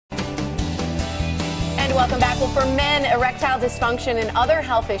welcome back. Well, for men, erectile dysfunction and other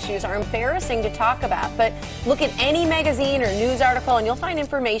health issues are embarrassing to talk about. But look at any magazine or news article and you'll find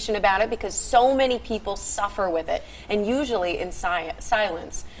information about it because so many people suffer with it, and usually in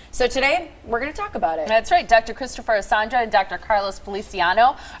silence. So today, we're going to talk about it. That's right. Dr. Christopher Asandra and Dr. Carlos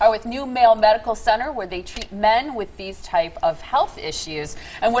Feliciano are with NuMale Medical Center, where they treat men with these type of health issues.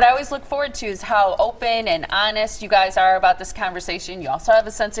 And what I always look forward to is how open and honest you guys are about this conversation. You also have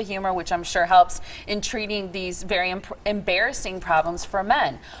a sense of humor, which I'm sure helps in treating these very embarrassing problems for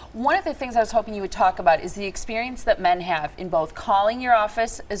men. One of the things I was hoping you would talk about is the experience that men have in both calling your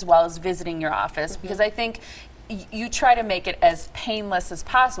office as well as visiting your office, because I think you try to make it as painless as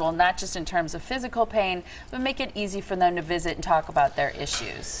possible, not just in terms of physical pain, but make it easy for them to visit and talk about their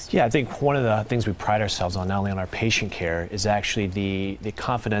issues. Yeah, I think one of the things we pride ourselves on, not only on our patient care, is actually the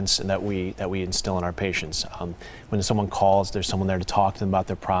confidence that we instill in our patients. When someone calls, there's someone there to talk to them about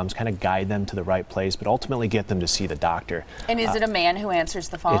their problems, kind of guide them to the right place, but ultimately get them to see the doctor. And is it a man who answers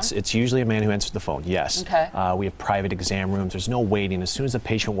the phone? It's usually a man who answers the phone, yes. Okay. We have private exam rooms. There's no waiting. As soon as the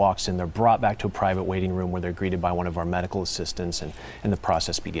patient walks in, they're brought back to a private waiting room where they're greeted by one of our medical assistants, and the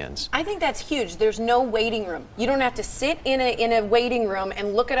process begins. I think that's huge. There's no waiting room. You don't have to sit in a waiting room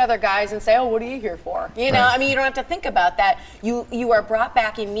and look at other guys and say, oh, what are you here for? You know, Right. I mean, you don't have to think about that. You are brought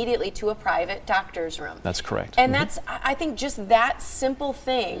back immediately to a private doctor's room. That's correct. And that's, I think just that simple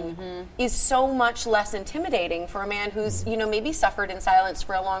thing is so much less intimidating for a man who's, you know, maybe suffered in silence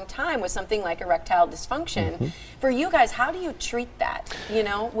for a long time with something like erectile dysfunction. For you guys, how do you treat that? You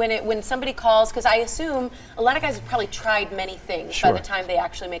know, when somebody calls, because I assume a lot of guys have probably tried many things by the time they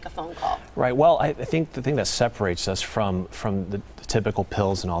actually make a phone call. Right. Well, I think the thing that separates us from the typical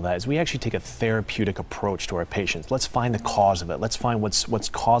pills and all that is we actually take a therapeutic approach to our patients. Let's find the cause of it. Let's find what's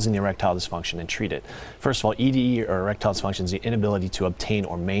causing the erectile dysfunction and treat it. First of all, EDE, or erectile dysfunction, is the inability to obtain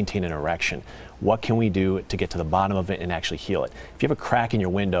or maintain an erection. What can we do to get to the bottom of it and actually heal it? If you have a crack in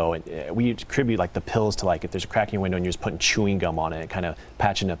your window, and we attribute like the pills to, like, if there's a crack in your window and you're just putting chewing gum on it and kind of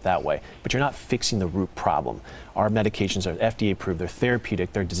patching it up that way, but you're not fixing the root problem. Our medications are FDA approved, they're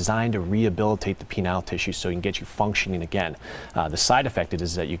therapeutic, they're designed to rehabilitate the penile tissue so you can get you functioning again. The side effect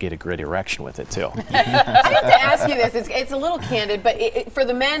is that you get a great erection with it too. I have to ask you this, it's a little candid, but for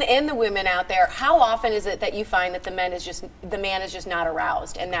the men and the women out there, how often is it that you find that the man is just not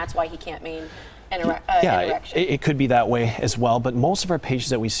aroused and that's why he can't maintain an erection? It could be that way as well, but most of our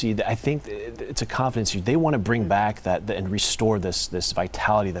patients that we see, I think it's a confidence issue. They want to bring back that and restore this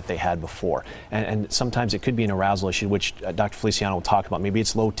vitality that they had before. And sometimes it could be an arousal issue, which Dr. Feliciano will talk about. Maybe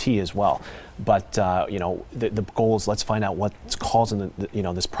it's low T as well. But you know, the goal is let's find out what's causing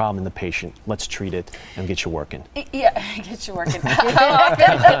this problem in the patient. Let's treat it and get you working. Yeah, get you working.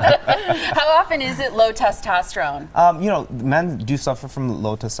 How often is it low testosterone? You know, men do suffer from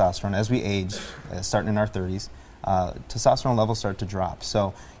low testosterone as we age, starting in our 30s. Testosterone levels start to drop.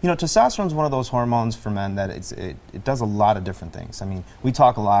 So, you know, testosterone is one of those hormones for men that it does a lot of different things. I mean, we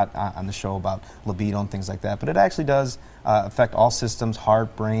talk a lot on the show about libido and things like that, but it actually does affect all systems: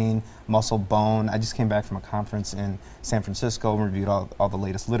 heart, brain, muscle, bone. I just came back from a conference in San Francisco and reviewed all the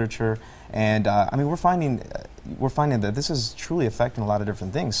latest literature, and I mean, we're finding that this is truly affecting a lot of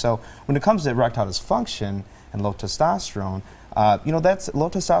different things. So when it comes to erectile dysfunction and low testosterone, you know, low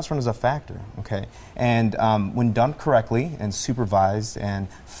testosterone is a factor, okay? And when done correctly and supervised and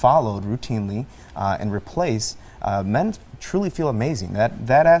followed routinely and replaced, men truly feel amazing.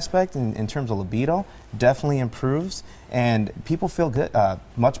 That aspect in terms of libido definitely improves, and people feel good,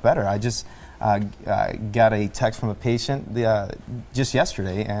 much better. I just got a text from a patient just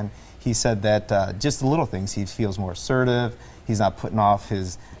yesterday, and he said that just the little things, he feels more assertive, he's not putting off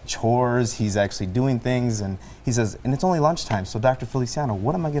his chores, he's actually doing things, and he says, and it's only lunchtime, so Dr. Feliciano,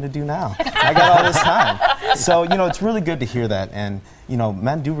 what am I going to do now? I got all this time. So, you know, it's really good to hear that, and, you know,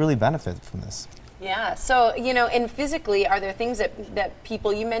 men do really benefit from this. Yeah, so, you know, and physically, are there things that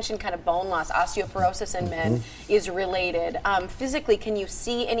people, you mentioned kind of bone loss, osteoporosis in men is related. Physically, can you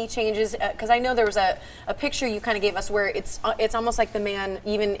see any changes? Because I know there was a picture you kind of gave us where it's almost like the man,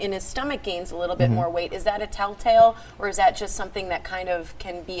 even in his stomach, gains a little bit more weight. Is that a telltale, or is that just something that kind of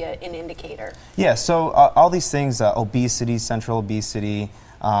can be an indicator? Yeah, so all these things, obesity, central obesity,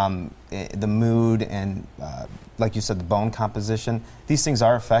 the mood, and like you said, the bone composition, these things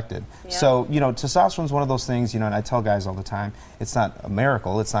are affected. Yeah. So, you know, testosterone is one of those things, you know, and I tell guys all the time, it's not a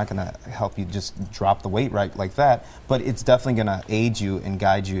miracle, it's not going to help you just drop the weight right like that, but it's definitely going to aid you and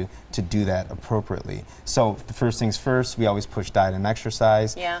guide you to do that appropriately. So, the first things first, we always push diet and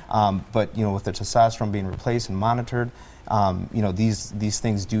exercise, but, you know, with the testosterone being replaced and monitored, you know, these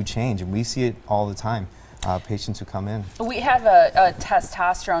things do change, and we see it all the time. patients who come in. We have a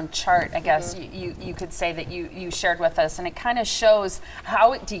testosterone chart, I guess you could say, that you shared with us, and it kind of shows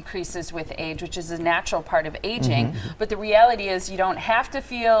how it decreases with age, which is a natural part of aging. But the reality is you don't have to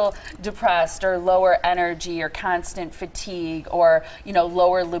feel depressed or lower energy or constant fatigue or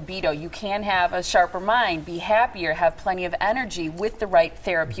lower libido. You can have a sharper mind, be happier, have plenty of energy with the right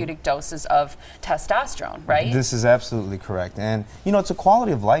therapeutic doses of testosterone, right? This is absolutely correct, and it's a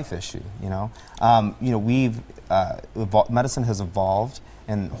quality of life issue. Medicine has evolved,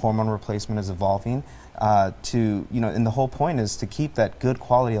 and hormone replacement is evolving. And the whole point is to keep that good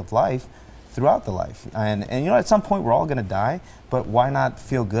quality of life throughout the life. And at some point we're all going to die, but why not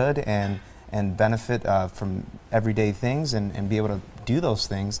feel good and benefit from everyday things and be able to do those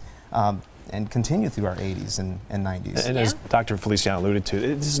things and continue through our 80s and 90s. And as Dr. Feliciano alluded to,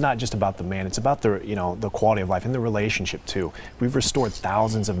 this is not just about the man, it's about the quality of life and the relationship too. We've restored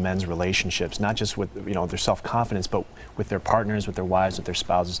thousands of men's relationships, not just with their self-confidence, but with their partners, with their wives, with their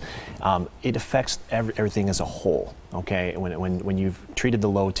spouses. It affects everything as a whole. Okay, when you've treated the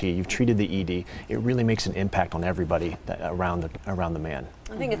low T, you've treated the ED, it really makes an impact on everybody around the man.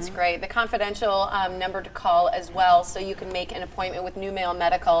 I think it's great. The confidential number to call as well, so you can make an appointment with NuMale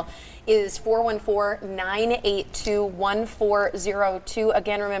Medical, is 414-982-1402.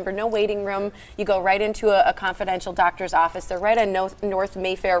 Again, remember, no waiting room. You go right into a confidential doctor's office. They're right on North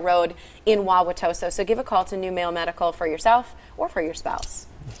Mayfair Road in Wauwatosa. So give a call to NuMale Medical for yourself or for your spouse.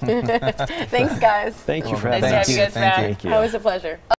 Thanks, guys. Thank you for Nice having to us. have you guys back. Thank you. Always a pleasure.